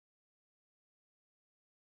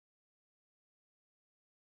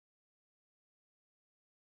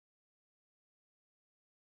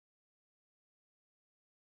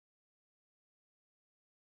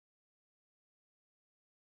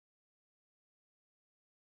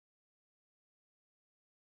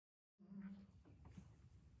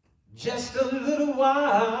just a little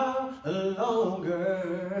while longer.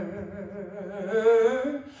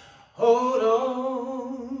 Hold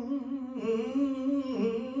on,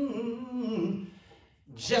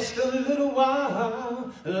 just a little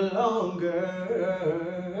while longer.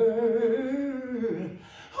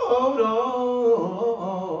 Hold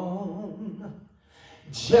on,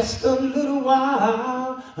 just a little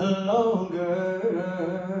while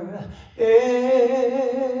longer.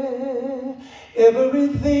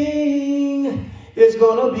 Everything is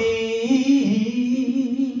gonna be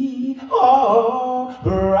all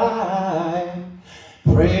right.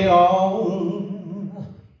 Pray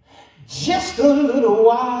on just a little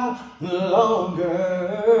while longer.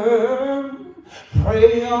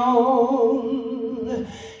 Pray on.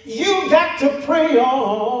 You got to pray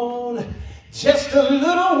on just a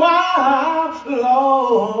little while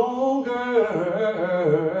longer.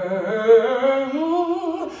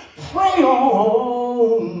 Pray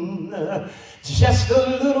on just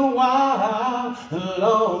a little while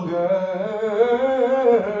longer.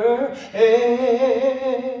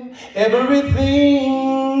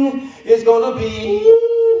 Everything is gonna be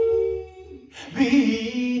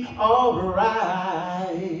all right.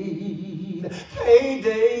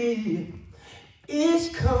 Payday is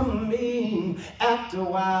coming after a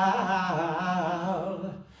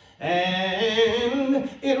while, and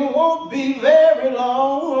it won't be very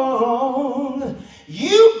long.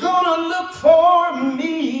 You're gonna look for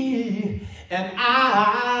me, and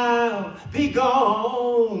I'll be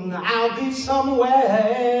gone. I'll be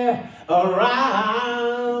somewhere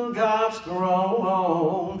around God's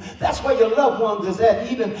throne. That's where your loved ones is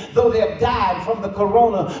at, even though they have died from the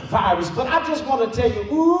coronavirus. But I just want to tell you,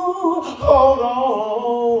 ooh, hold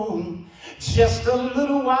on just a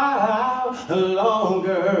little while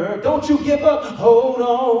longer. Don't you give up. Hold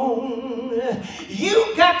on.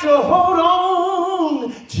 You got to hold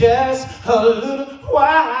on just a little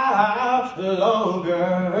while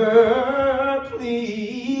longer.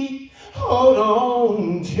 Please hold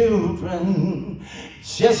on, children,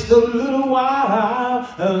 just a little while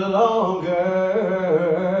longer.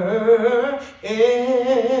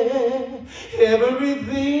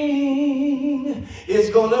 Everything is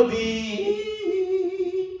gonna be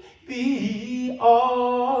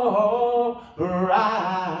all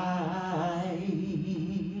right.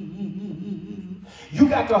 You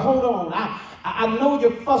got to hold on. I know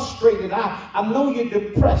you're frustrated. I know you're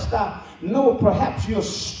depressed. I know perhaps you're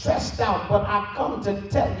stressed out, but I come to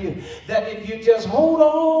tell you that if you just hold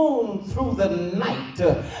on through the night,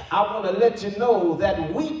 I want to let you know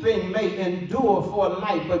that weeping may endure for a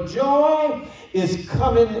night, but joy is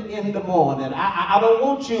coming in the morning. I don't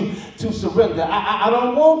want you to surrender. I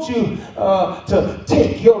don't want you to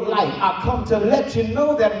take your life. I come to let you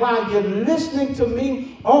know that while you're listening to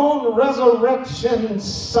me on Resurrection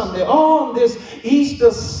Sunday, on this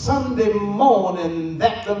Easter Sunday morning,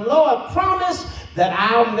 that the Lord promised that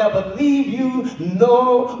I'll never leave you,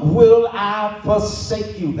 nor will I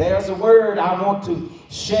forsake you. There's a word I want to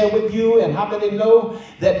share with you. And how many know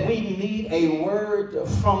that we need a word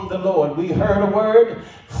from the Lord? We heard a word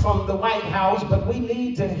from the White House, but we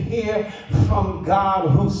need to hear from God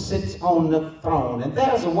who sits on the throne. And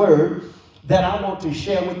there's a word that I want to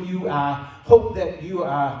share with you. I hope that you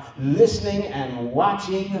are listening and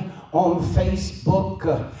watching on Facebook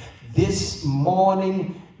this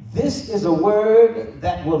morning. This is a word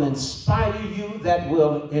that will inspire you, that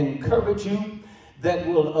will encourage you, that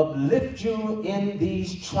will uplift you in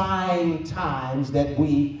these trying times that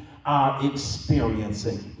we are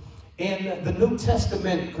experiencing. In the New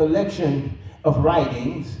Testament collection of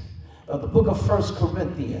writings, the book of 1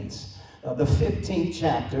 Corinthians, the 15th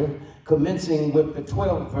chapter, commencing with the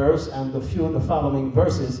 12th verse and the few of the following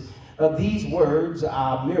verses, these words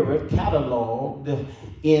are mirrored, cataloged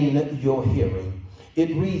in your hearing.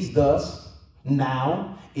 It reads thus: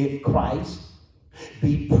 now, if Christ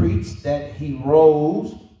be preached that he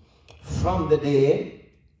rose from the dead,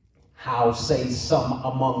 how say some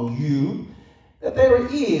among you that there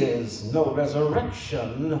is no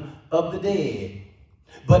resurrection of the dead?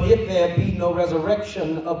 But if there be no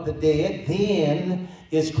resurrection of the dead, then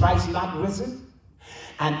is Christ not risen?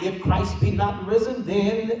 And if Christ be not risen,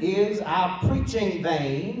 then is our preaching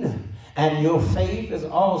vain, and your faith is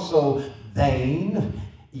also vain.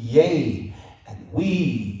 Yea, and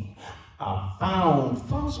we are found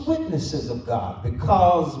false witnesses of God,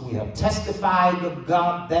 because we have testified of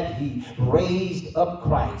God that he raised up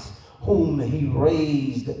Christ, whom he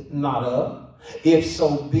raised not up, if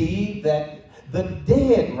so be that the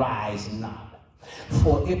dead rise not.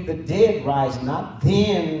 For if the dead rise not,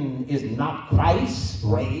 then is not Christ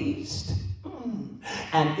raised?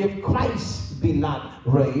 And if Christ be not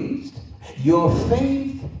raised. Your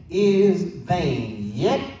faith is vain,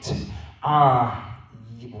 yet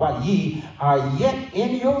while ye are yet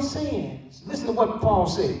in your sins. Listen to what Paul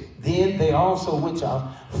said. Then they also which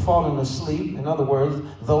are fallen asleep, in other words,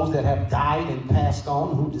 those that have died and passed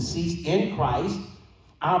on, who deceased in Christ,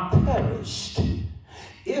 are perished.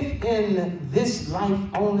 If in this life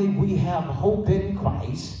only we have hope in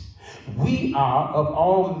Christ, we are of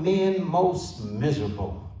all men most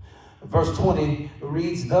miserable. Verse 20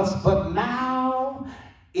 reads thus, but now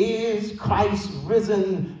is Christ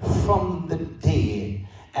risen from the dead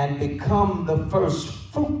and become the first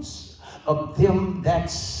fruits of them that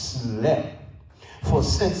slept. For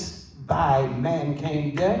since by man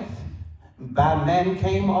came death, by man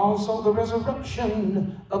came also the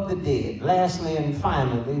resurrection of the dead. Lastly and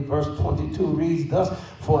finally, verse 22 reads thus,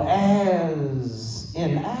 for as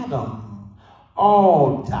in Adam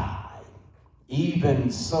all died, even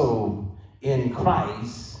so in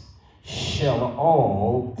Christ shall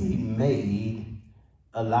all be made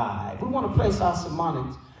alive. We want to place our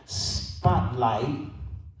sermonic spotlight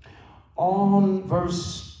on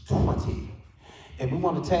verse 20. And we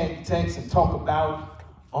want to take text and talk about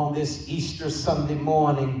on this Easter Sunday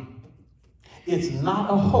morning, it's not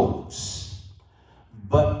a hoax,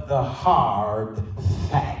 but the hard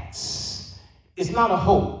facts. It's not a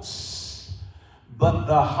hoax, but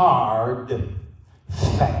the hard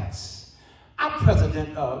facts. Our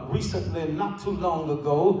president recently, not too long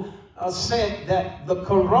ago, said that the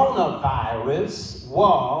coronavirus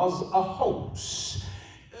was a hoax.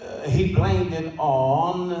 He blamed it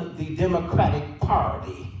on the Democratic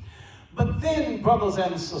Party. But then, brothers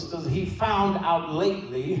and sisters, he found out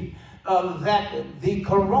lately that the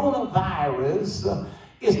coronavirus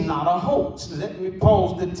is not a hoax. Let me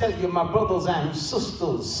pause to tell you, my brothers and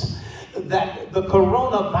sisters, that the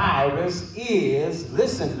coronavirus is,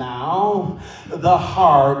 listen now, the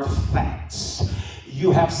hard facts.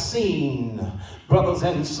 You have seen, brothers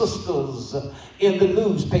and sisters, in the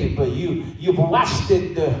newspaper. You've watched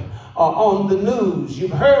it on the news.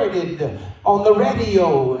 You've heard it on the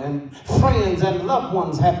radio, and friends and loved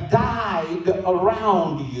ones have died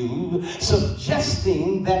around you,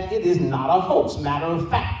 suggesting that it is not a hoax. Matter of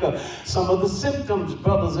fact, some of the symptoms,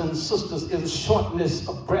 brothers and sisters, is shortness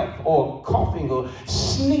of breath or coughing or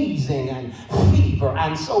sneezing and fever.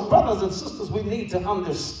 And so, brothers and sisters, we need to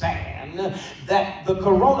understand that the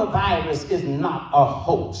coronavirus is not a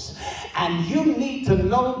hoax. And you need to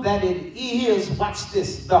know that it is, watch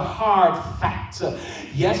this, the hard facts.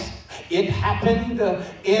 Yes, it happened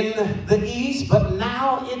in the East, but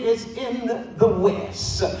now it is in the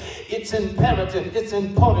West. It's imperative, it's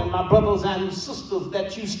important, my brothers and sisters,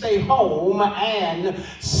 that you stay home and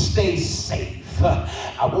stay safe.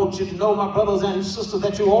 I want you to know, my brothers and sisters,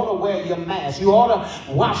 that you ought to wear your mask. You ought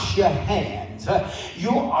to wash your hands.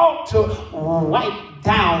 You ought to wipe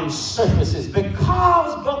down surfaces,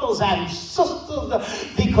 because, brothers and sisters,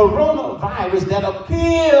 the coronavirus that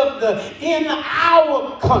appeared in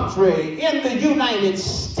our country, in the United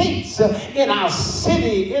States, in our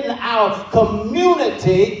city, in our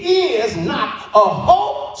community, is not a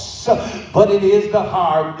hoax, but it is the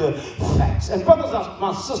hard facts. And brothers and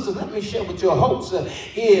my sisters, let me share with you, a hoax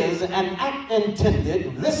is an act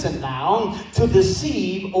intended, listen now, to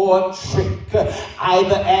deceive or trick,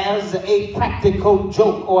 either as a practical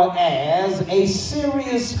joke or as a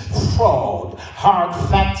serious fraud. Hard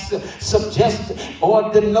facts suggest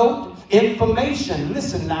or denote information,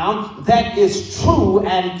 listen now, that is true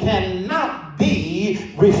and cannot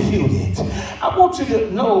be refuted. I want you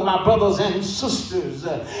to know, my brothers and sisters,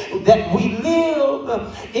 that we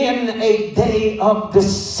live in a day of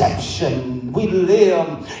deception. We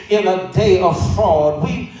live in a day of fraud.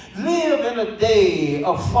 We live in a day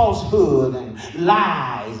of falsehood and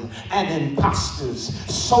lies and imposters.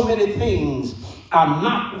 So many things are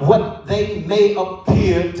not what they may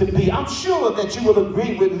appear to be. I'm sure that you will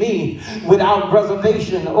agree with me without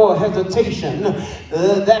reservation or hesitation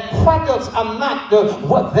that products are not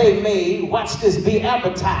what they may, watch this, be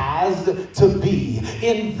advertised to be.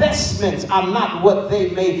 Investments are not what they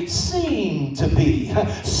may seem to be.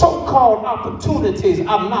 So-called opportunities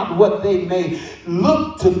are not what they may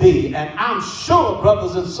look to be. And I'm sure,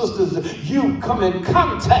 brothers and sisters, you come in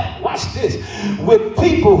contact, watch this, with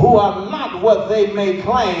people who are not what they may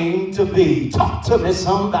claim to be. Talk to me,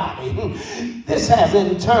 somebody. This has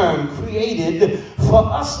in turn created for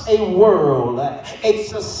us a world, a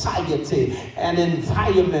society, an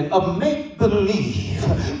environment of make-believe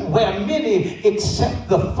where many accept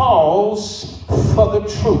the false for the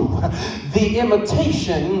true, the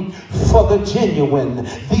imitation for the genuine,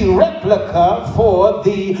 the replica for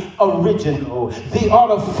the original, the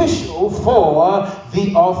artificial for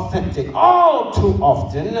the authentic. All too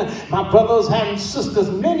often, my brothers and sisters,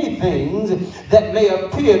 many things that may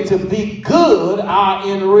appear to be good are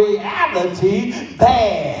in reality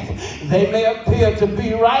bad. They may appear to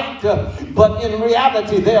be right, but in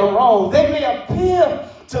reality they're wrong. They may appear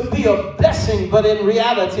to be a blessing, but in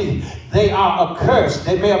reality they are a curse.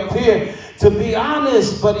 They may appear to be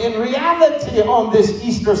honest, but in reality on this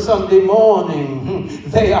Easter Sunday morning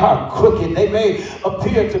they are crooked. They may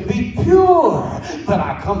appear to be pure, but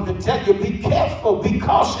I come to tell you, be careful, be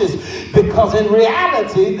cautious, because in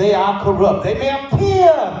reality they are corrupt. They may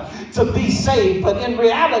appear to be saved, but in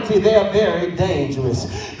reality they are very dangerous.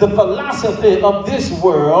 The philosophy of this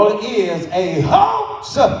world is a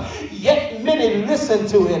hoax, yet many listen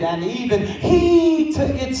to it and even heed to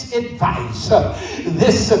its advice.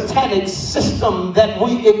 This satanic system that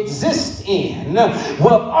we exist in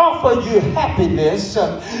will offer you happiness,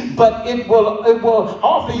 but it will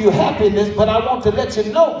offer you happiness, but I want to let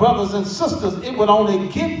you know, brothers and sisters, it will only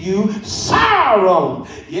give you sorrow.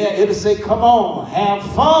 Yeah, it'll say, come on, have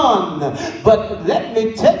fun. But let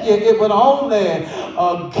me tell you, it would only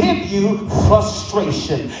give you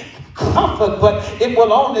frustration. Comfort, but it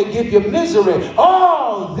will only give you misery.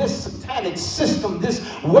 Oh, this satanic system, this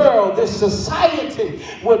world, this society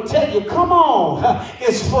will tell you, come on,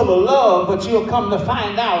 it's full of love, but you'll come to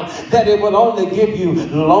find out that it will only give you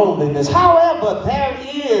loneliness. However, there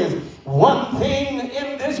is one thing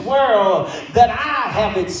in this world that I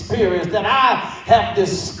have experienced, that I have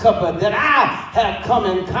discovered, that I have come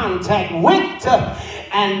in contact with,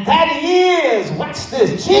 and that is, watch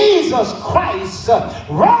this, Jesus Christ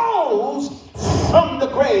rose from the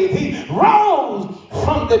grave. He rose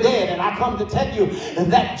from the dead. And I come to tell you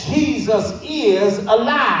that Jesus is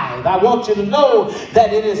alive. I want you to know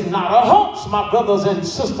that it is not a hoax, my brothers and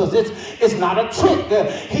sisters. It's not a trick.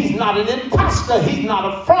 He's not an imposter. He's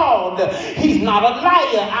not a fraud. He's not a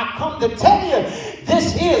liar. I come to tell you,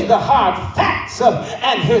 this is the hard facts,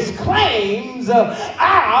 and his claims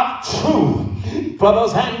are true.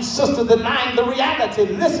 Brothers and sisters, denying the reality,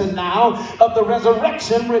 listen now, of the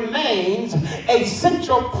resurrection remains a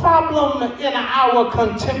central problem in our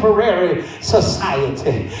contemporary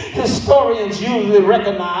society. Historians usually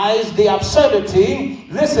recognize the absurdity,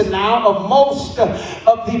 listen now, of most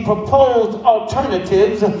of the proposed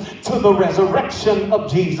alternatives to the resurrection of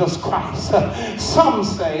Jesus Christ. Some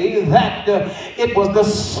say that it was the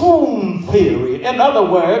swoon theory. In other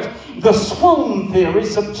words, the swoon theory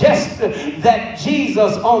suggests that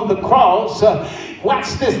Jesus on the cross, watch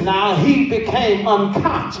this now, he became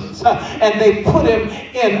unconscious, and they put him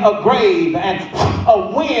in a grave, and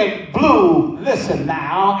a wind blew, listen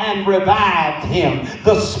now, and revived him.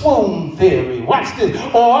 The swoon theory, watch this.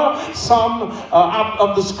 Or some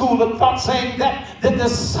of the school of thought saying that the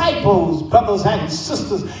disciples, brothers and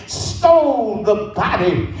sisters, stole the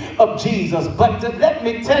body of Jesus. But let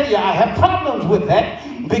me tell you, I have problems with that,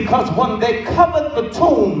 because when they covered the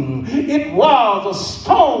tomb, it was a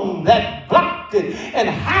stone that blocked it. And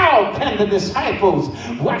how can the disciples,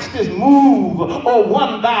 watch this, move, or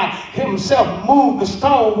one by himself move the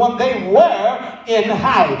stone when they were in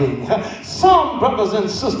hiding? Some brothers and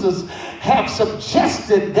sisters have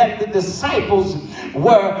suggested that the disciples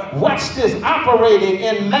were, watch this, operating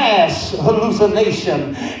in mass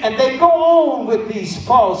hallucination. And they go on with these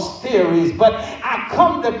false theories. But I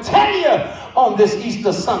come to tell you on this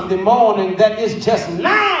Easter Sunday morning that is just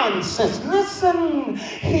nonsense. Listen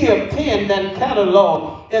here, penned and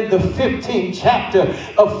cataloged in the 15th chapter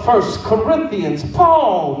of 1 Corinthians.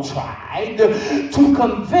 Paul tried to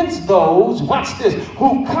convince those, watch this,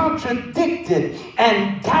 who contradicted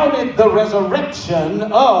and doubted the resurrection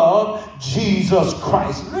of Jesus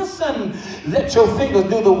Christ. Listen, let your fingers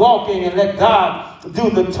do the walking and let God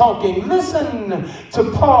do the talking. Listen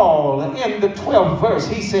to Paul in the 12th verse.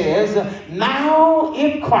 He says, now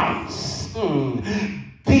in Christ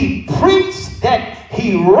be preached that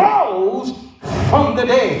he rose from the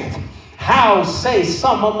dead. How say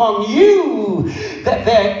some among you that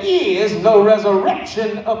there is no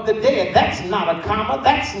resurrection of the dead? That's not a comma.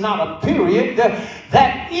 That's not a period.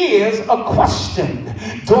 That is a question.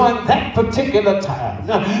 During that particular time,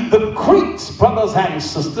 the Greeks, brothers and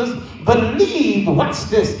sisters, believed, watch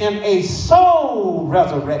this, in a soul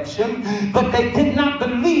resurrection, but they did not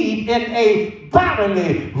believe in a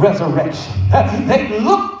bodily resurrection. They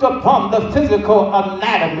looked looked upon the physical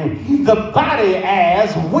anatomy, the body,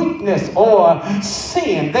 as weakness or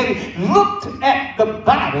sin. They looked at the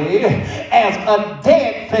body as a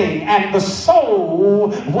dead thing, and the soul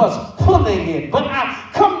was pulling it. But I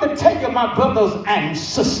come to tell you, my brothers and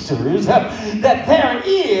sisters, that there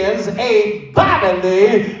is a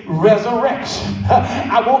bodily resurrection.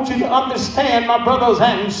 I want you to understand, my brothers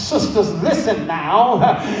and sisters, listen now,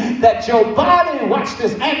 that your body, watch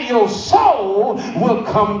this, and your soul will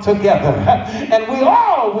come together. And we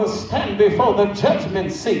all will stand before the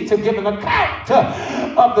judgment seat to give an account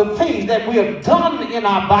of the things that we have done in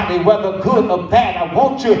our body, whether good or bad. I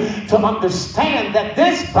want you to understand that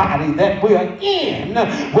this body that we are in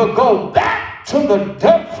will go back to the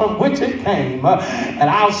dirt from which it came. And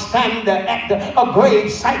I'll stand at a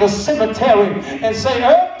grave site, a cemetery, and say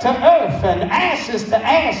earth to earth and ashes to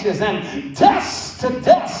ashes and dust to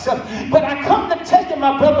dust. But I come to tell you,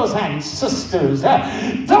 my brothers and sisters,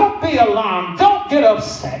 don't be alarmed, don't get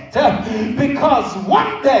upset, because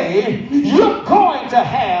one day you're going to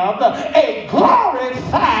have a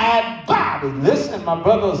glorified body. Listen, my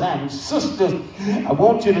brothers and sisters, I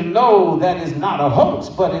want you to know that is not a hoax,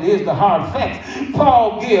 but it is the hard fact.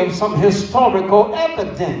 Paul gives some historical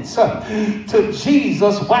evidence to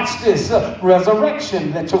Jesus. Watch this,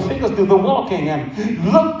 resurrection. Let your fingers do the walking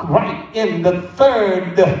and look right in the 3rd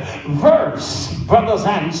verse. Brothers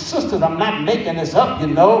and sisters, I'm not making this up, you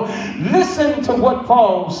know. Listen to what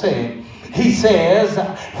Paul said. He says,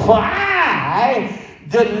 for I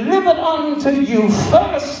delivered unto you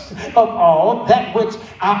first of all that which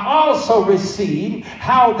I also received,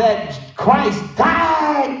 how that Christ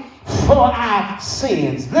died for our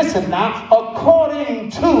sins. Listen now,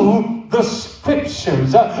 according to the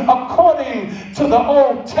scriptures, according to the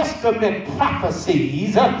Old Testament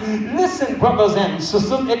prophecies. Listen, brothers and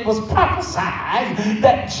sisters, it was prophesied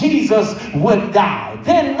that Jesus would die.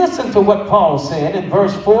 Then listen to what Paul said in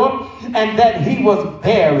verse 4, and that he was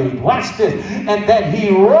buried. Watch this. And that he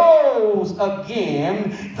rose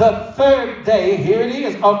again the 3rd day. Here it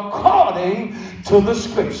is, according to the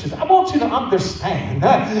scriptures. I want you to understand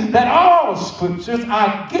that all scriptures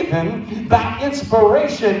are given by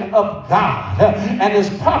inspiration of God and is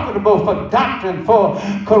profitable for doctrine, for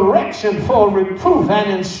correction, for reproof, and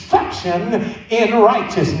instruction in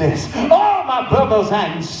righteousness. Oh, my brothers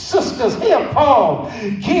and sisters, here Paul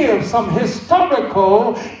gives some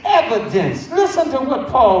historical evidence. Listen to what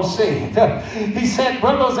Paul said. He said,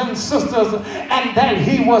 brothers and sisters, and that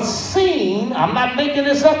he was seen, I'm not making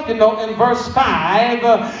this up, you know, in verse 5,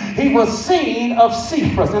 he was seen of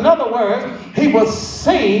Cephas. In other words, he was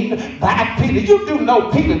seen by Peter. You do know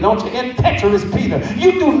Peter, don't you? Impetuous Peter.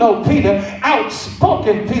 You do know Peter,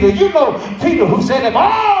 outspoken Peter. You know Peter who said, if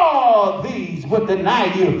all these would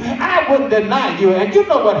deny you, I wouldn't deny you. And you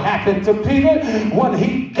know what happened to Peter when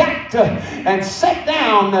he got and sat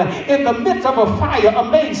down in the midst of a fire. A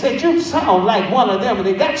man said, you sound like one of them. And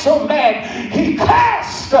he got so mad, he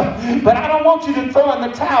cursed. But I don't want you to throw in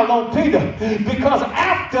the towel on Peter, because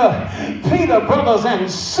after Peter, brothers and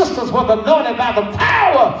sisters, was anointed by the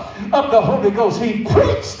power of the Holy Ghost, he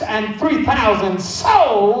preached and 3,000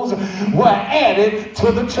 souls were added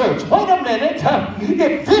to the church. Wait a minute.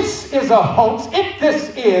 If this is a hoax, if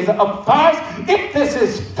this is a farce, if this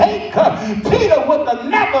is fake, Peter would have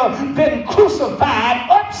never been crucified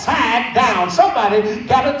upside down. Somebody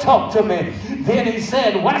got to talk to me. Then he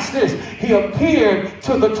said, watch this, he appeared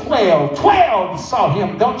to the 12. 12 saw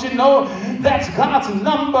him. Don't you know that's God's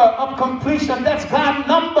number of completion? That's God's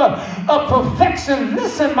number of perfection.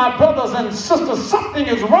 Listen, my brothers and sisters, something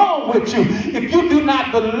is wrong with you if you do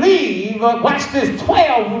not believe, watch this,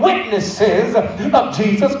 12 witnesses of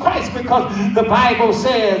Jesus Christ, because the Bible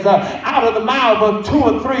says out of the mouth of 2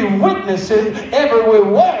 or 3 witnesses, every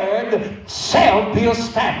word shall be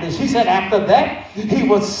established. He said after that, he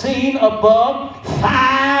was seen above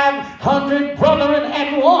 500 brethren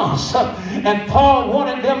at once. And Paul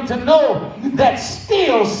wanted them to know that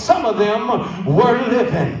still some of them were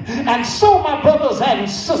living. And so, my brothers and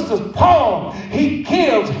sisters, Paul, he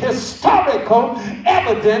gives historical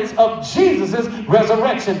evidence of Jesus'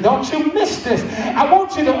 resurrection. Don't you miss this. I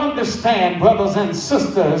want you to understand, brothers and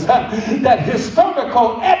sisters, that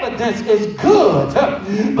historical evidence is good.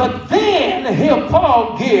 But then here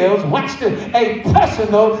Paul gives, watch this, a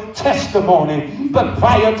personal testimony. But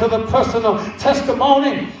prior to the personal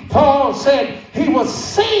testimony, Paul said he was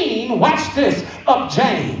seen, watch this, of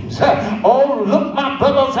James. Oh, look, my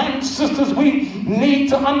brothers and sisters, we need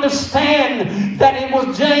to understand that it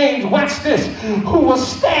was James, watch this, who was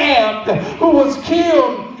stabbed, who was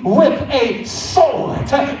killed with a sword.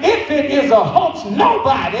 If it is a hoax,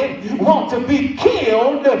 nobody wants to be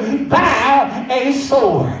killed by a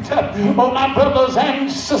sword. Oh, my brothers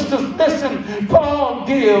and sisters, listen, Paul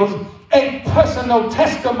gives a personal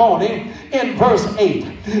testimony in verse 8.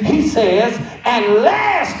 He says, and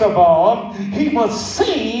last of all, he was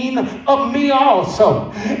seen of me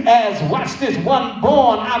also. As, watch this, one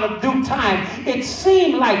born out of due time. It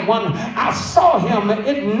seemed like when I saw him,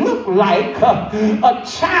 it looked like a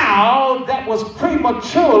child that was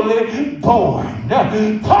prematurely born.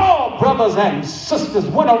 Paul, brothers and sisters,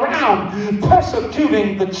 went around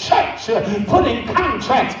persecuting the church, putting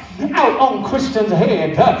contracts out on Christians'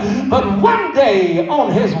 head. But one day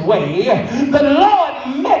on his way, the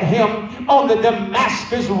Lord met him on the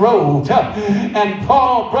Damascus road. And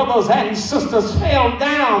Paul, brothers and sisters, fell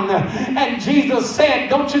down. And Jesus said,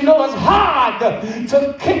 don't you know it's hard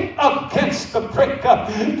to kick against the prick?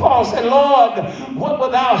 Paul said, Lord, what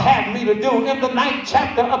would thou have me to do? In the 9th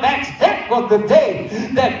chapter of Acts, that was the day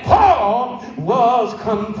that Paul was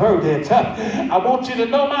converted. I want you to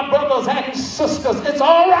know, my brothers and sisters, it's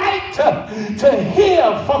all right to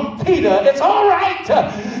hear from Peter. It's all right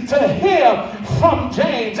to hear from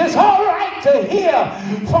James. It's all right to hear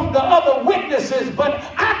from the other witnesses. But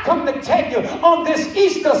I come to tell you, on this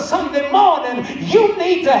Easter Sunday morning, you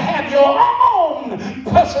need to have your own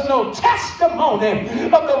personal testimony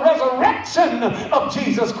of the resurrection of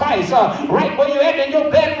Jesus Christ. Right where you're at in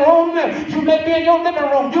your bedroom, you may be in your living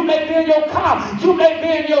room, you may be in your car, you may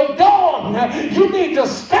be in your dorm. You need to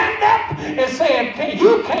stand up and say,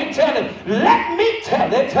 you can't tell it. Let me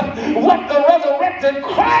tell it. What the resurrected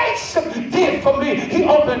Christ did for me. He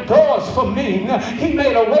opened doors for me. He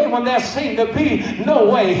made a way when there seemed to be no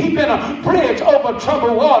way. He been a bridge over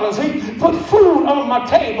troubled waters. He put food on my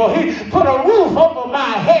table. He put a roof over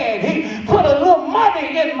my head. He put a little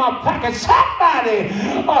money in my pocket. Somebody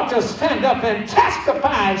ought to stand up and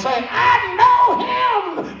testify and say,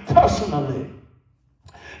 I know him personally.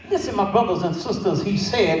 Listen, my brothers and sisters, he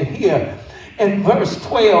said here in verse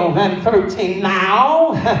 12 and 13,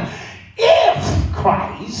 now, if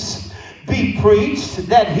Christ be preached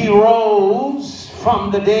that he rose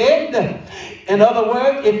from the dead, in other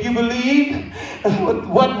words, if you believe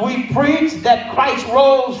what we preach, that Christ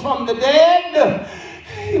rose from the dead,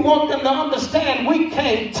 he wants them to understand we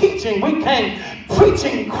came teaching, we came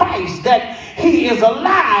preaching Christ, that he is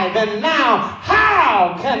alive. And now,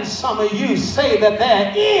 how can some of you say that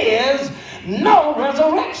there is no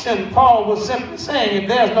resurrection? Paul was simply saying, if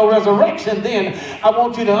there's no resurrection, then I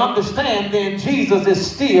want you to understand, then Jesus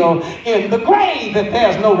is still in the grave, if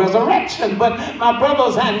there's no resurrection. But my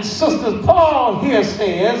brothers and sisters, Paul here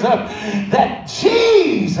says that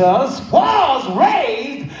Jesus was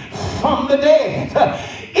raised from the dead.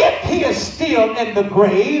 If he is still in the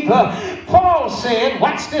grave, Paul said,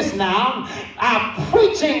 watch this now, our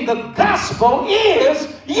preaching the gospel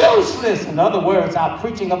is useless. In other words, our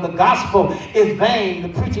preaching of the gospel is vain. The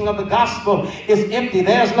preaching of the gospel is empty.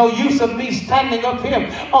 There's no use of me standing up here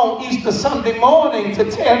on Easter Sunday morning to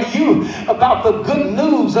tell you about the good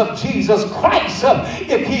news of Jesus Christ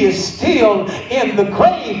if he is still in the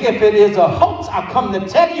grave. If it is a hoax, I come to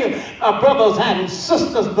tell you, brothers and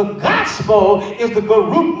sisters, the gospel is the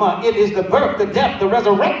garutma. It is the birth, the death, the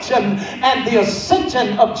resurrection, and the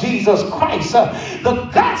ascension of Jesus Christ. The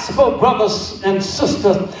gospel, brothers and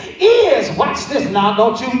sisters, is, watch this now,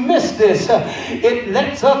 don't you miss this, it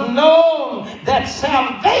lets us know that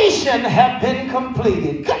salvation has been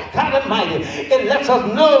completed. Good God Almighty. It lets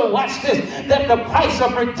us know, watch this, that the price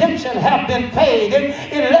of redemption has been paid.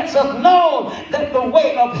 It lets us know that the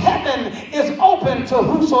way of heaven is open to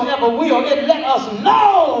whosoever will. It lets us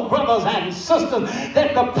know, brothers and sisters,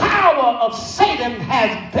 that the power of Satan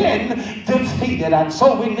has been defeated. And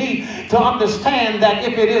so we need to understand that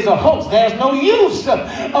if it is a hoax, there's no use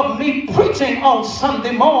of me preaching on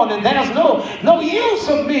Sunday morning. There's no use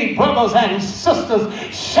of me, brothers and sisters,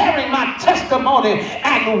 sharing my testimony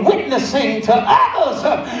and witnessing to others.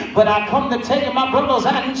 But I come to tell you, my brothers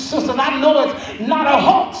and sisters, I know it's not a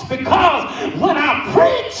hoax, because when I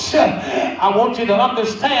preach, I want you to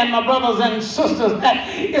understand, my brothers and sisters, that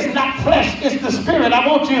it's not flesh, it's the spirit. I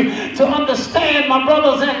want you to understand, my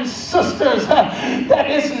brothers and sisters, that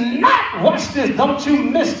it's not, watch this. Don't you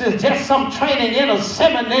miss this. Just some training in a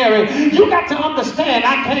seminary. You got to understand,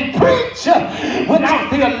 I can't preach without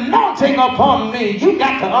the anointing upon me. You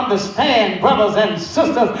got to understand, brothers and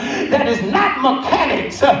sisters, that is not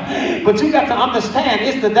mechanics, but you got to understand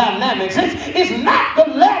it's the dynamics. It's not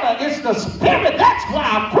the letter, it's the spirit. That's why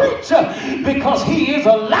I preach, because he is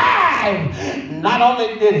alive. Not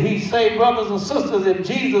only did he say, brothers and sisters, if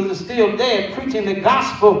Jesus is still dead, preaching the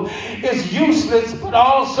gospel is useless, but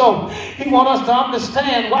also he wants us to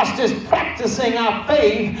understand, watch this, practicing our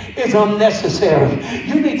faith is unnecessary.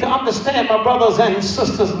 You need to understand, my brothers and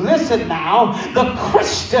sisters, listen now, the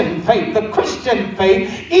Christian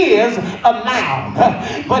faith is a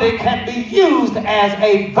noun, but it can be used as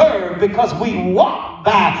a verb because we walk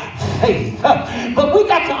by faith. But we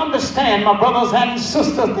got to understand, my brothers and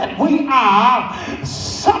sisters, that we are,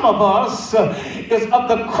 some of us is of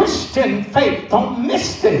the Christian faith. Don't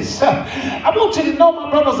miss this. I want you to know, my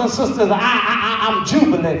brothers and sisters, I'm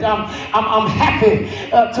jubilant. I'm happy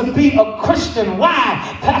to be a Christian.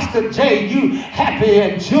 Why, Pastor J, you happy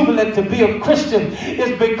and jubilant to be a Christian?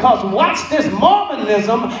 Is because, watch this,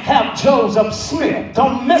 Mormonism have Joseph Smith.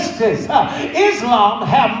 Don't miss this. Islam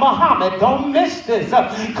have Muhammad. Don't miss this.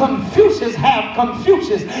 Confucius have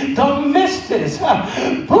Confucius. Don't miss this.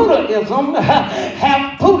 Buddhism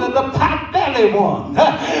have Buddha, the pot-belly one.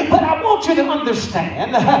 But I want you to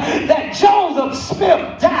understand that Joseph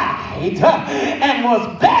Smith died and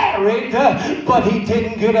was buried, but he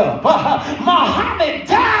didn't get up. Muhammad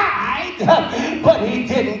died, but he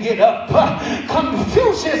didn't get up.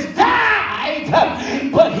 Confucius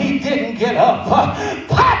died, but he didn't get up.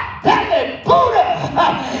 Pot-belly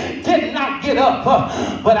Buddha did not get up.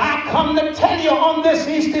 But I come to tell you on this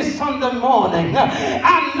Easter Sunday morning,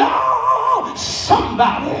 I know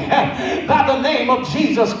somebody by the name of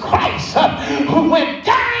Jesus Christ who went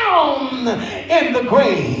down in the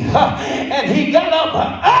grave and he got up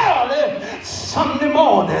early Sunday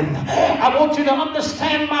morning. I want you to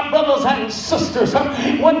understand, my brothers and sisters,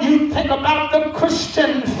 when you think about the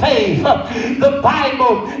Christian faith, the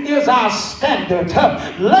Bible is our standard.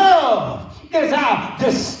 Love is our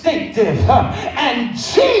distinctive, and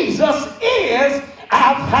Jesus is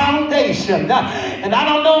our foundation. And I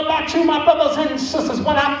don't know about you, my brothers and sisters,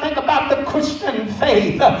 when I think about the Christian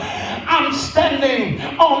faith, I'm standing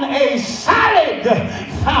on a solid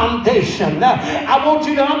foundation. I want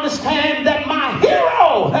you to understand that my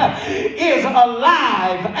hero is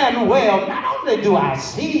alive and well. Not only do I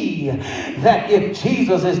see that if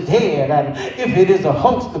Jesus is dead and if it is a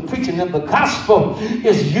hoax, the preaching of the gospel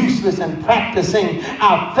is useless and practicing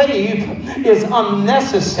our faith is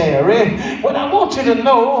unnecessary, but I want you to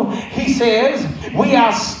know, he says, we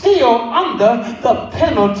are still under the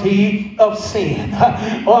penalty of sin.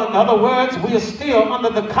 Or in other words, we are still under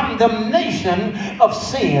the condemnation of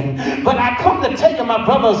sin. But I come to tell you, my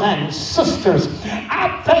brothers and sisters,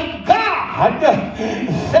 I thank God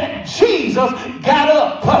that Jesus got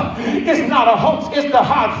up. It's not a hoax, it's the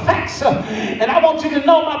hard facts. And I want you to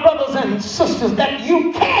know, my brothers and sisters, that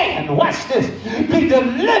you can, watch this, be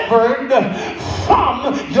delivered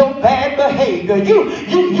from your bad behavior.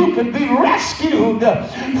 You can be rescued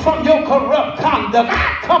from your corrupt conduct.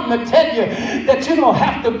 I come to tell you that you don't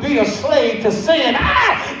have to be a slave to sin.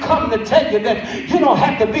 I come to tell you that you don't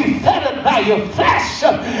have to be fettered by your flesh.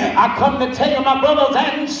 I come to tell you, my brothers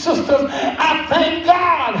and sisters, I thank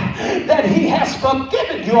God that he has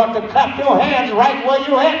forgiven. You ought to clap your hands right where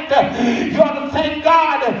you're at. You ought to thank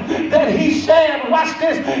God that he shared, watch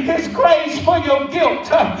this, his grace for your guilt,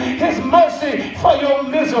 his mercy for your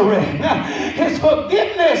misery, his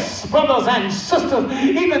forgiveness, brothers and sisters,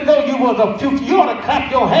 even though you was a future. You ought to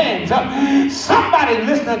clap your hands. Somebody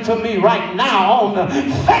listening to me right now on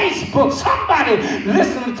Facebook, somebody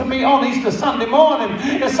listening to me on Easter Sunday morning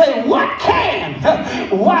and say, what can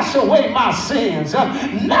wash away my sins?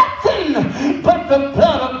 Nothing but the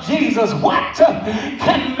blood of Jesus. What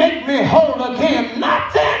can make me whole again?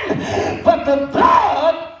 Nothing but the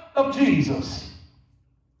blood of Jesus.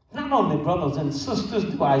 Not only, brothers and sisters,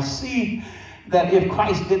 do I see that if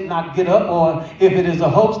Christ did not get up, or if it is a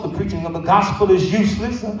hoax, the preaching of the gospel is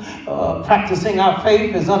useless, practicing our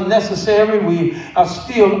faith is unnecessary, we are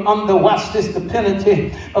still under, watch this, the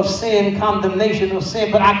penalty of sin, condemnation of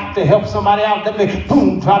sin. But I got to help somebody out. Let me,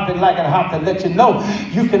 boom, drop it like a hot to let you know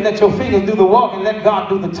you can let your fingers do the walking, let God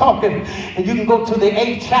do the talking. And you can go to the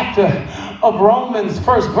 8th chapter of Romans,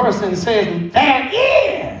 1st verse, and says, there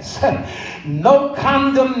is no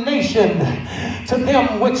condemnation to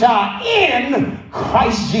them which are in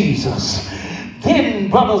Christ Jesus. Then,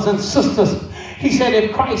 brothers and sisters, he said,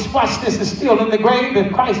 if Christ, watch this, is still in the grave,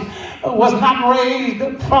 if Christ was not raised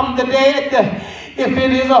from the dead, if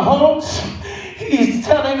it is a hoax, He's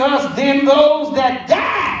telling us, then those that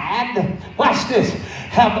died, watch this,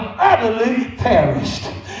 have utterly perished.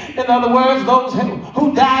 In other words, those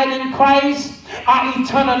who died in Christ are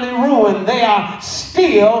eternally ruined. They are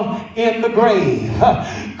still in the grave.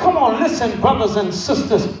 Come on, listen, brothers and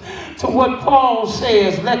sisters, to what Paul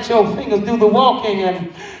says. Let your fingers do the walking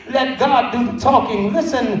and let God do the talking.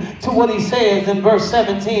 Listen to what he says in verse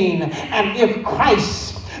 17. And if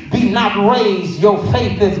Christ be not raised, your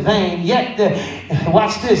faith is vain. Yet,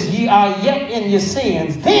 watch this, ye are yet in your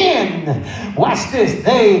sins. Then, watch this,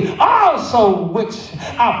 they also which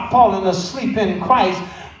are fallen asleep in Christ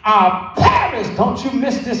are perished. Don't you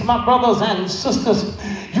miss this, my brothers and sisters.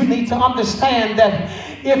 You need to understand that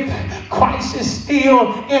if Christ is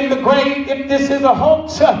still in the grave, if this is a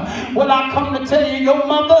hoax, well, I come to tell you, your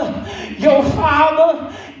mother, your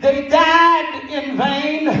father, they died in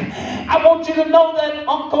vain. I want you to know that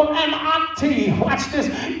uncle and auntie, watch this,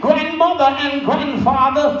 grandmother and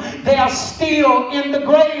grandfather, they are still in the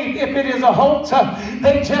grave. If it is a hoax,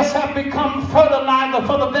 they just have become fertilizer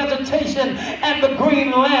for the vegetation and the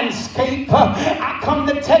green landscape. I come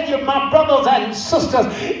to tell you, my brothers and sisters,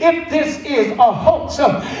 if this is a hoax,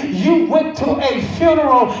 you went to a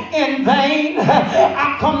funeral in vain.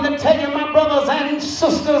 I come to tell you, my brothers and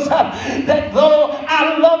sisters, that though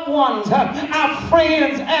our loved ones, our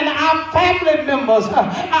friends, and our family members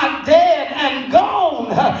are dead and gone,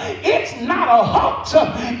 it's not a hoax,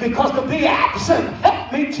 because to be absent,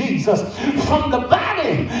 help me Jesus, from the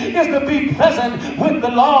body is to be present with the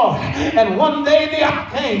Lord. And one day the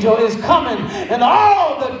archangel is coming, and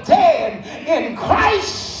all the dead in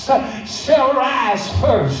Christ shall rise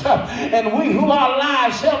first, and we who are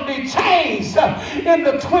alive shall be changed in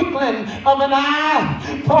the twinkling of an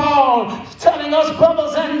eye. Paul is telling us,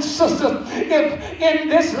 brothers and sisters, if in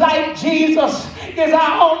this life Jesus is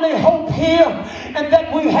our only hope here, and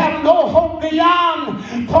that we have no hope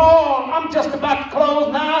beyond, Paul, I'm just about to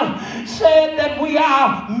close now, said that we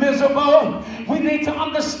are miserable. We need to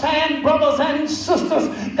understand, brothers and sisters,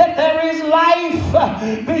 that there is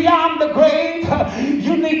life beyond the grave.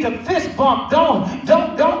 You need to fist bump. Don't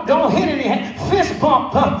hit any hand. Fist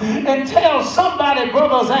bump and tell somebody,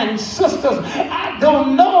 brothers and sisters, I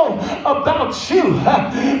don't know about you,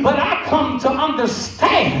 but I come to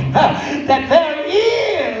understand that there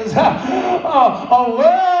is a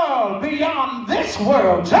world beyond this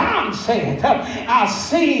world. John said, I've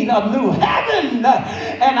seen a new heaven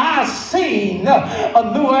and I've seen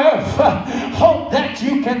a new earth. Hope that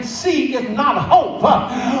you can see is not hope.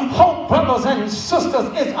 Hope, brothers and sisters,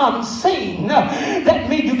 is unseen. That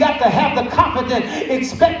means you got to have the confident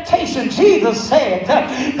expectation. Jesus said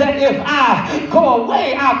that if I go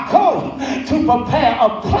away, I go to prepare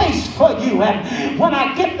a place for you. And when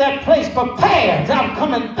I get that place prepared, I'm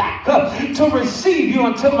coming back to receive you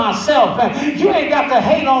unto myself. And you ain't got to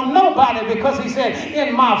hate on nobody, because he said,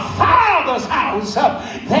 in my Father's house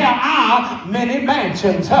there are many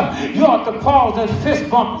mansions. You ought to pause and fist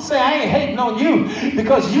bump and say, I ain't hating on you,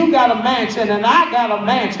 because you got a mansion and I got a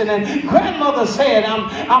mansion. And grandmother said,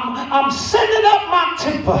 I'm sending up my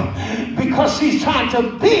temper, because she's trying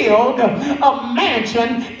to build a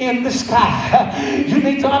mansion in the sky. You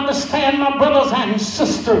need to understand, my brothers and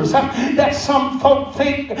sisters, that some folk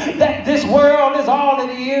think that this world is all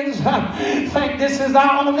it is, think this is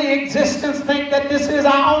our only existence, think that this is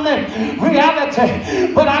our only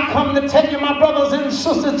reality. But I come to tell you, my brothers and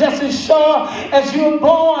sisters, just as sure as you're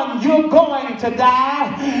born, you're going to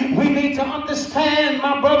die. We need to understand,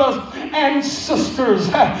 my brothers and sisters,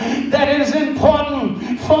 that it is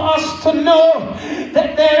important for us to know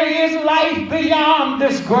that there is life beyond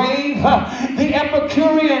this grave. The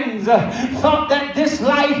Epicureans thought that this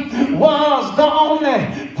life was the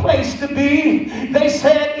only place to be. They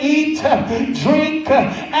said, eat, drink,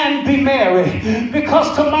 and be merry,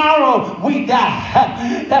 because tomorrow we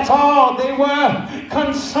die. That's all they were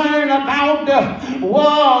concerned about,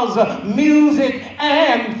 was music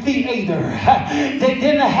and theater. They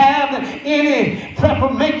didn't have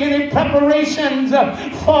make any preparations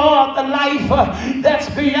for the life that's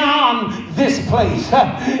beyond this place.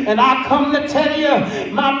 And I come to tell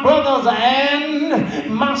you, my brothers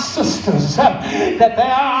and my sisters, that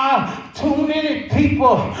there are too many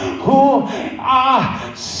people who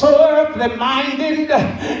are so earthly minded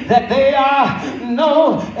that they are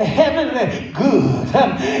no heavenly good.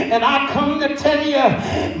 And I come to tell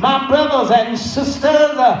you, my brothers and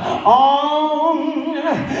sisters, on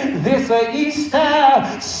this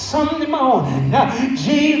Easter Sunday morning,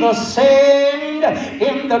 Jesus said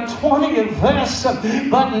in the 20th verse,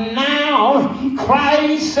 but now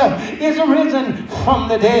Christ is risen from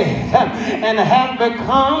the dead and have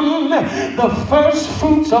become the first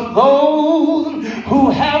fruits of those who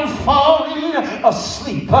have fallen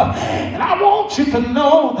asleep. And I want you to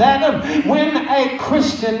know that when a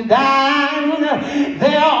Christian dies,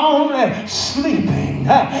 they are only sleeping,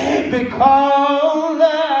 because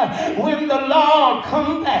when the Lord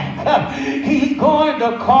comes back, he's going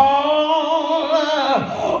to call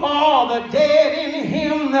all the dead in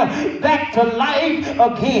him back to life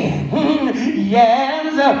again.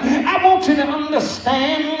 Yes, I want you to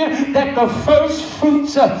understand that the first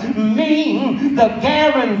fruits mean the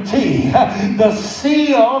guarantee, the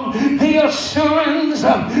seal, the assurance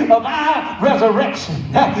of our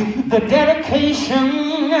resurrection, the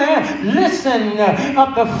dedication, listen,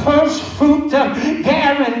 of the first fruit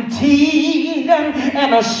guaranteed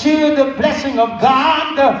and assured the blessing of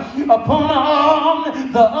God upon all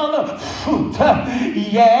the other fruit.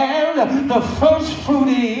 Yeah, the first fruit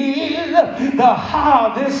is the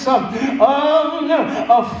harvest of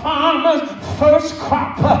a farmer's first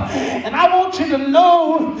crop. And I want you to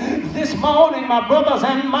know this morning, my brothers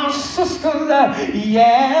and my sisters,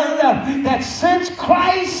 that since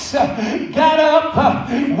Christ got up,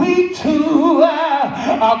 we too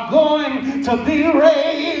are going to be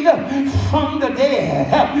raised from the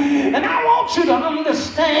dead. And I want you to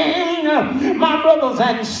understand, my brothers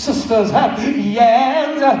and sisters,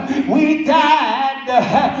 yes, we died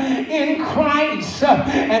in Christ,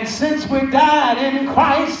 and since we died in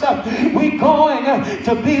Christ, we're going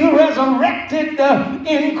to be resurrected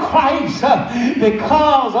in Christ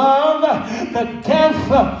because of the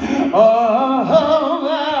death of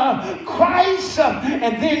Christ,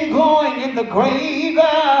 and then going in the grave.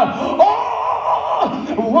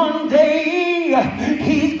 One day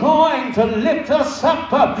he's going to lift us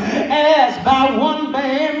up as by one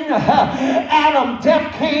man Adam,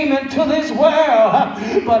 death came into this world.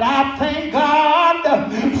 But I thank God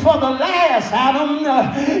for the last Adam,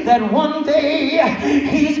 that one day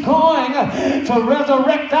he's going to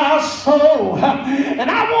resurrect our soul.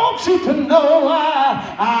 And I want you to know,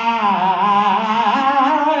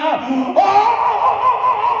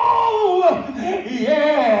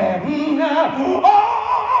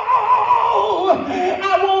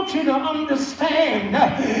 I want you to understand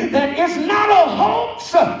that it's not a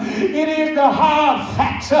hoax, it is the hard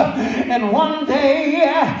facts. And one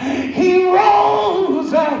day he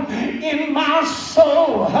rose in my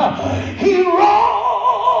soul. He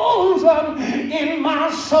rose in my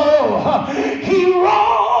soul. He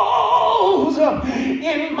rose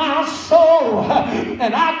in my soul.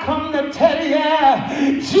 And I come to tell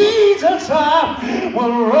you, Jesus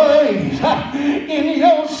will raise in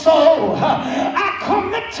your soul. I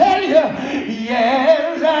come to tell you,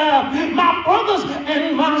 yes, my brothers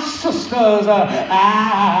and my sisters, I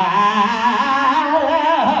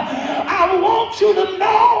want you to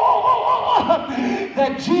know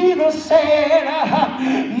that Jesus said,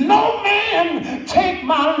 no man take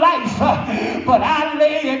my life, but I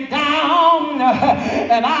lay it down,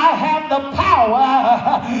 and I have the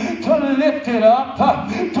power to lift it up.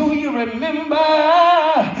 Do you remember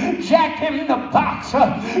Jack in the Box?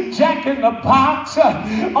 Jack in the Box,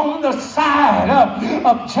 on the side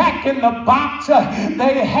of Jack in the Box,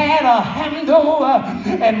 they had a handle,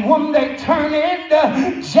 and when they turn it,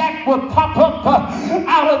 Jack would pop up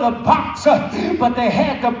out of the box, but they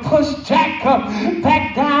had to push Jack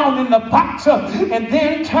back down in the box and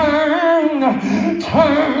then turn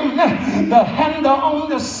the handle on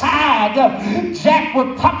the side. Jack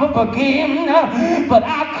would pop up again. But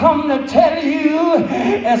I come to tell you,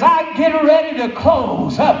 as I get ready to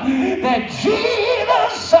close, that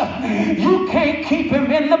Jesus, you can't keep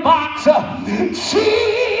him in the box.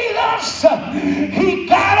 Jesus, he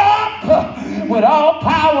got up with all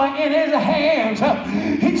power in his hands.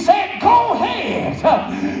 He said, go ahead,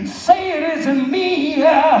 say it isn't me.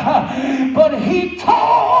 But he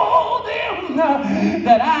told them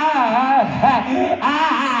that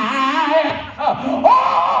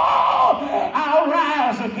I'll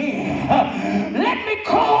rise again. Let me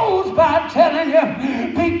close by telling you,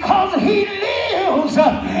 because he lives,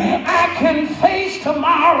 I can face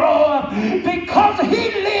tomorrow. Because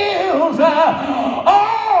he lives,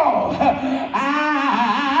 all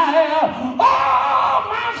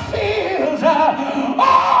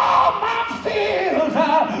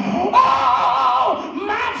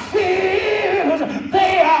my fears,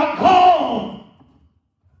 they are gone.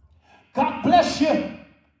 God bless you.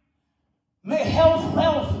 May health,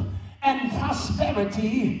 wealth, and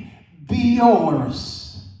prosperity be yours.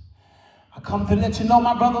 come to let you know,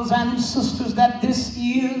 my brothers and sisters, that this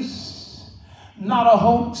is not a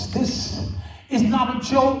hoax. This is not a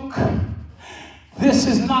joke. This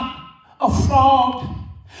is not a fraud.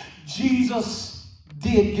 Jesus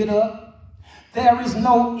did get up. There is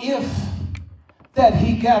no if that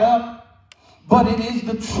he got up, but it is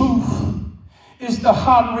the truth. It's the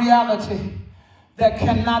hard reality that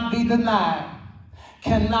cannot be denied,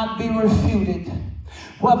 cannot be refuted.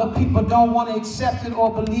 Whether people don't want to accept it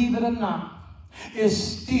or believe it or not, it's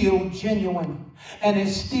still genuine and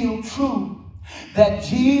it's still true that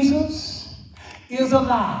Jesus is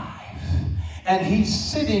alive and he's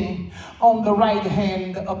sitting on the right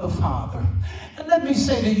hand of the Father. And let me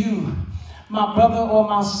say to you, my brother or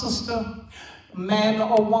my sister, man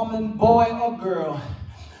or woman, boy or girl,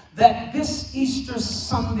 that this Easter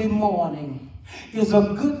Sunday morning is a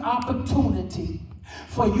good opportunity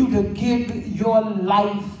for you to give your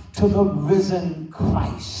life to the risen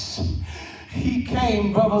Christ. He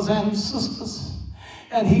came, brothers and sisters,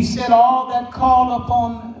 and he said, all that call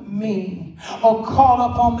upon me or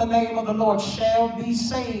call upon the name of the Lord shall be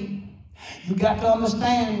saved. You got to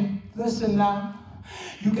understand, listen now,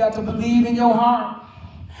 you got to believe in your heart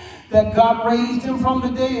that God raised him from the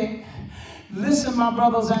dead. Listen, my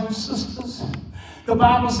brothers and sisters, the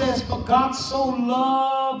Bible says, for God so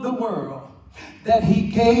loved the world that he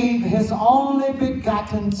gave his only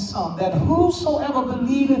begotten Son, that whosoever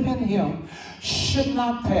believeth in him should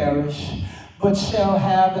not perish, but shall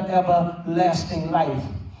have everlasting life.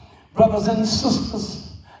 Brothers and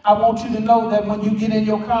sisters, I want you to know that when you get in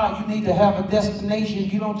your car, you need to have a destination.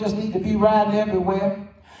 You don't just need to be riding everywhere.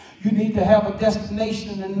 You need to have a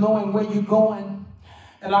destination and knowing where you're going.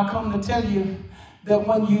 And I come to tell you that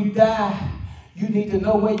when you die, you need to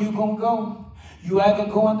know where you're going to go. You either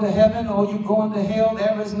going to heaven or you going to hell.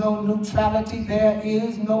 There is no neutrality. There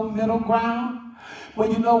is no middle ground.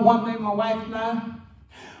 Well, you know, one day my wife and I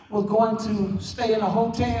was going to stay in a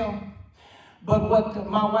hotel. But what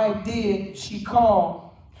my wife did, she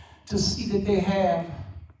called to see that they have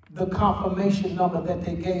the confirmation number that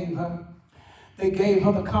they gave her. They gave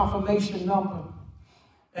her the confirmation number.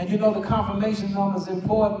 And you know the confirmation number is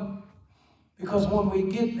important because when we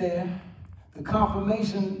get there, the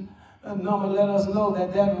confirmation number let us know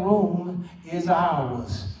that that room is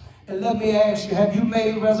ours. And let me ask you, have you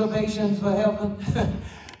made reservations for heaven?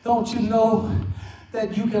 Don't you know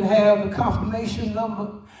that you can have the confirmation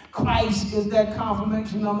number? Christ is that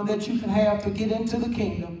confirmation number that you can have to get into the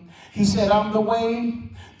kingdom. He said, I'm the way,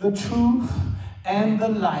 the truth, and the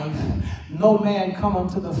life. No man come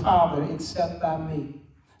unto the Father except by me.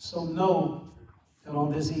 So know that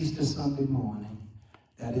on this Easter Sunday morning,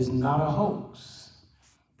 that is not a hoax.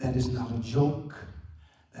 That is not a joke.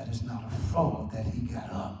 That is not a fraud that he got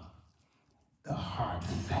up. The hard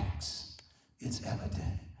facts, it's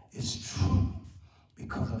evident, it's true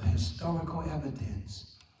because of historical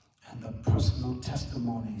evidence and the personal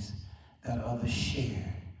testimonies that others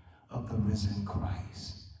shared of the risen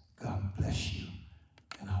Christ. God bless you,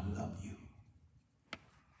 and I love you.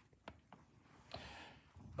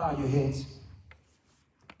 Bow your heads,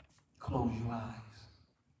 close your eyes,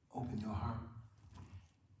 open your heart.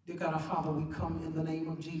 Dear God, our Father, we come in the name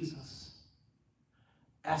of Jesus,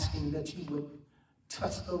 asking that you would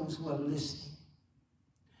touch those who are listening.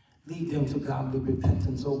 Lead them to godly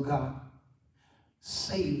repentance, oh God.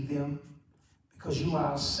 Save them because you are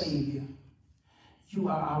our Savior. You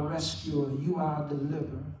are our rescuer. You are our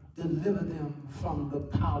deliverer. Deliver them from the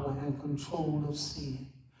power and control of sin.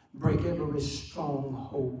 Break every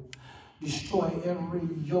stronghold. Destroy every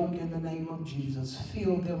yoke in the name of Jesus.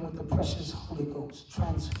 Fill them with the precious Holy Ghost.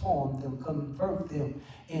 Transform them. Convert them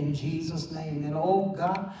in Jesus' name. And oh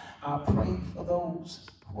God, I pray for those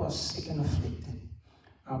who are sick and afflicted.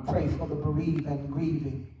 I pray for the bereaved and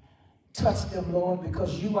grieving. Touch them, Lord,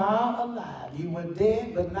 because you are alive. You were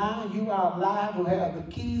dead, but now you are alive, who have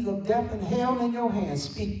the keys of death and hell in your hands.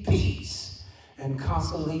 Speak peace and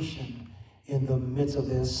consolation in the midst of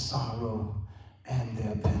their sorrow and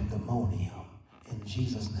their pandemonium. In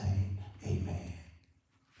Jesus' name, amen.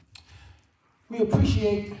 We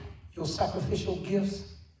appreciate your sacrificial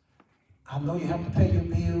gifts. I know you have to pay your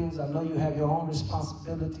bills. I know you have your own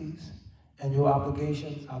responsibilities and your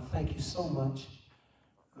obligations. I thank you so much.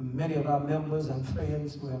 Many of our members and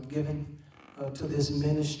friends who have given to this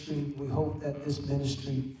ministry. We hope that this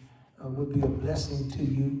ministry would be a blessing to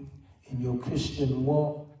you in your Christian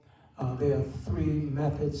walk. There are 3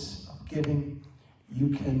 methods of giving. You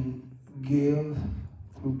can give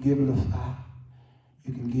through Givelify.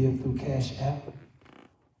 You can give through Cash App.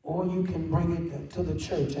 Or you can bring it to the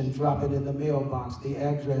church and drop it in the mailbox. The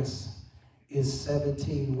address is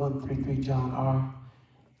 17133 John R.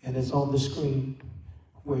 And it's on the screen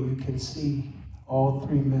where you can see all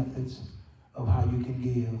three methods of how you can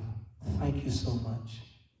give. Thank you so much.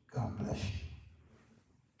 God bless you.